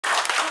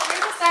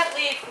that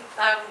leave?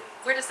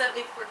 Where does that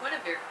leave Poor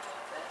Guinevere in all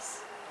of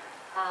this?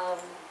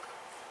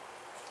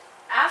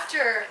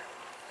 After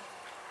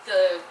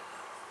the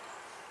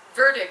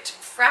verdict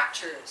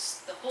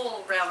fractures the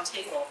whole round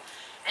table,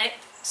 and it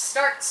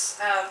starts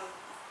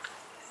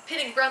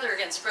pitting brother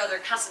against brother,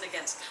 cousin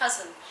against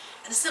cousin,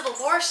 and a civil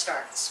war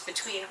starts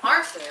between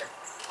Arthur,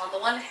 on the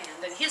one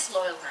hand, and his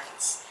loyal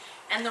knights,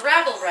 and the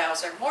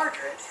rabble-rouser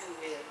Mordred, who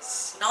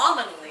is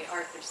nominally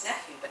Arthur's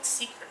nephew, but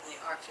secretly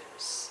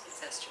Arthur's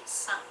incestuous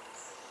son.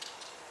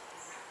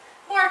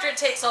 Mordred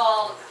takes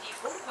all of the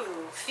people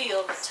who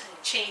feel that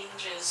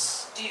change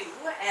is due,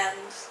 and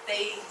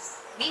they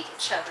meet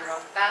each other on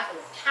the Battle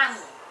of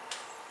Camden.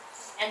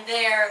 And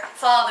there,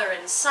 father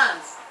and son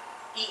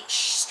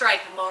each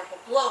strike a mortal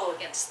blow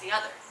against the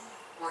other.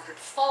 Mordred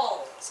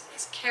falls and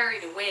is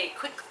carried away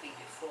quickly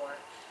before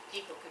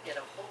people could get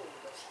a hold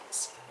of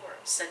his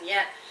corpse. And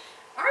yet,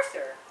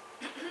 Arthur,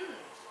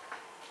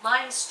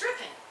 lying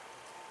stricken,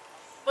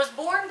 was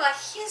borne by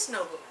his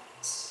noblemen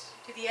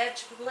to the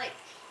edge of the lake,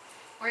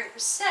 where it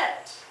was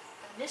said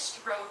a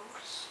mist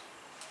rose,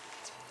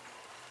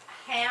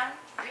 a hand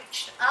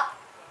reached up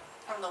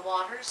from the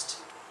waters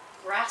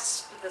to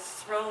grasp the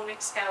thrown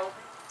Excalibur,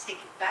 take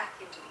it back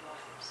into the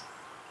waters,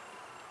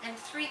 and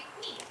 3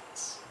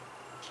 queens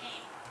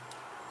came,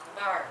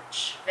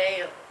 large,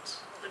 veiled,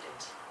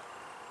 hooded,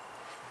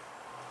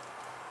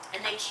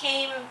 and they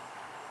came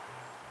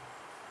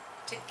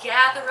to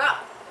gather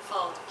up the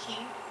fallen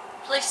king,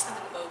 place them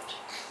in the boat,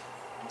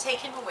 and take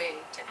him away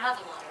to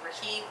Avalon, where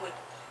he would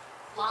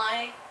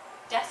lie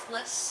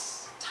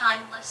deathless,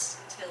 timeless,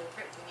 until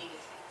Britain needed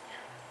him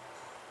again.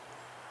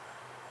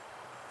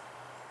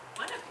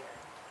 Guinevere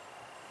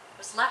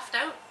was left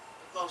out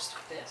of most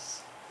of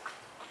this.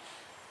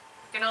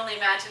 You can only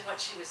imagine what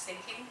she was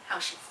thinking, how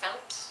she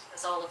felt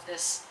as all of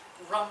this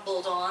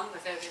rumbled on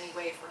without any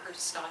way for her to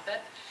stop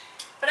it.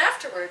 But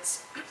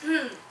afterwards,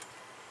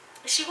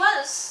 she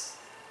was,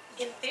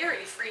 in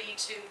theory, free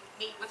to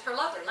meet with her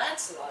lover,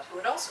 Lancelot, who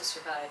had also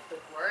survived the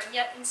war, and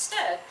yet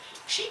instead,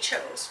 she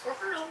chose, for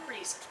her own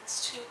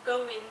reasons, to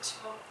go into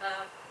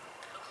a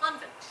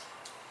convent,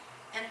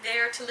 and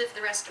there to live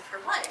the rest of her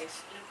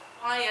life in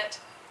a quiet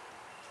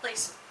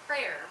place of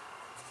prayer,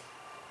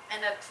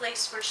 and a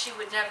place where she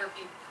would never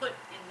be put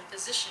in the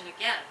position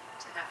again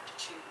to have to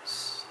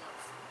choose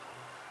love.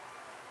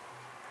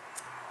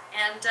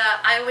 And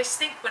I always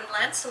think when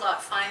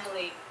Lancelot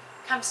finally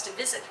comes to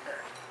visit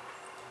her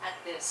at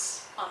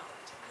this convent,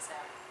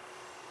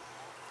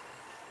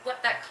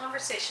 what that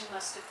conversation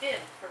must have been,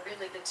 for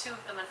really the two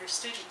of them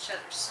understood each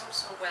other so,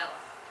 so well,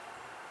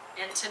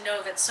 and to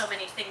know that so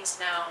many things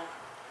now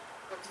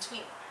were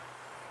between them.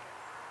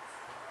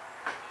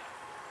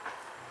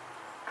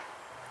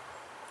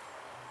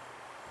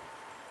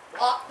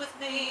 Walk with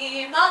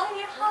me,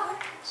 my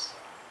heart,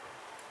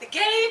 the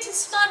gate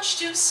is much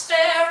too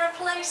spare a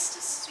place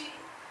to speak.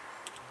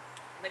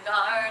 The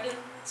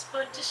garden's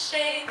put to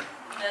shame,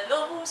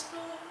 meadows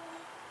bloom,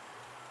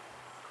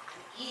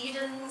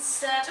 Eden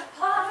set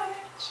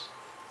apart.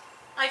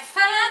 I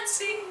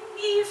fancy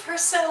Eve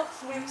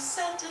herself with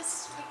scent as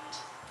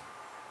sweet.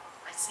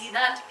 I see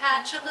that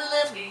patch of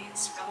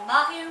lilies from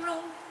my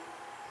room.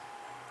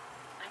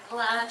 I'm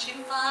glad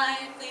you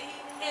finally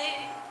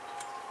came.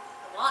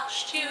 I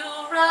watched you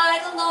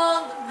ride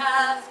along the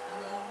path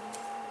below.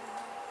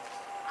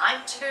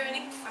 I'm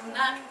turning from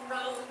that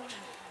road,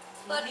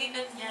 but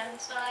even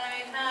yet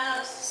I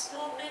have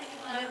so many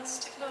miles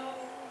to go.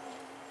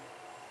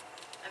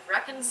 I've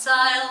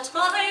reconciled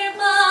my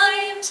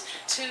mind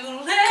to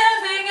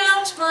living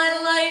out my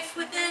life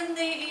within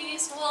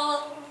these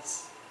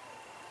walls.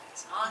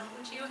 It's not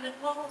what you had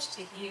hoped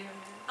to hear,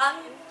 I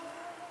know.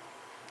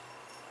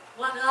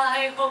 What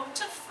I hope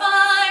to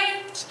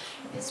find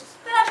is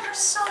better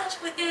sought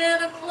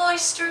within a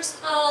cloister's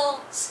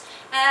halls,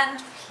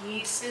 and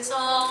peace is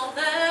all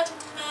that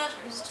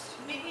matters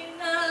to me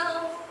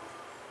now.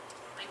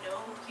 I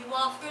know you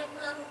offer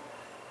love,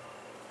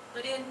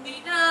 but in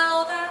me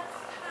now that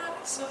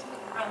path's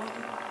overgrown.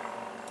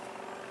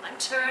 I'm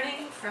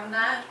turning from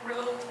that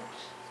road,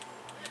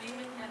 and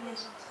even yet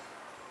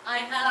I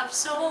have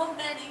so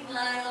many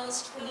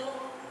miles to go.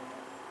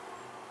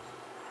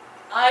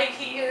 I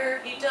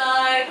hear he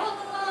died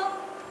alone,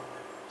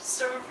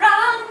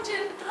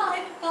 surrounded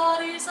by the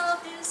bodies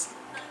of his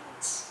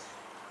knights.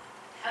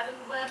 Heaven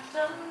wept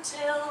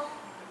until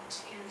her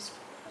tears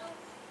flowed.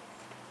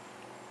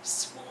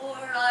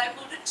 Swore I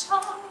would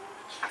atone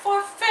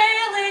for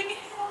failing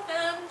him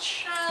and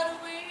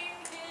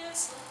shadowing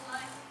his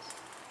light.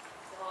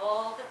 For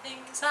all the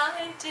things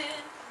I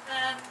did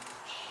and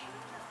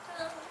should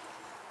have done.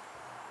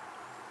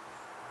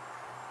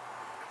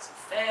 So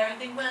fare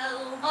thee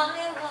well,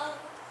 my love.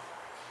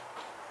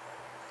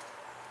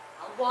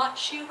 I'll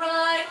watch you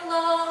ride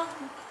along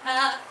the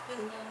path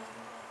below,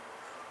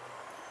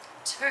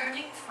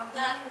 turning from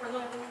that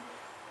road.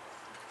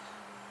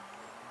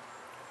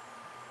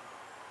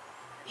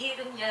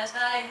 Even yet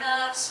I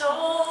have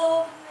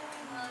so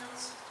many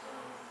miles to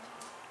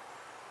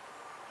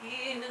go.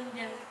 Even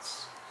yet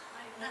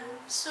I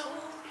have so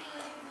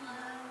many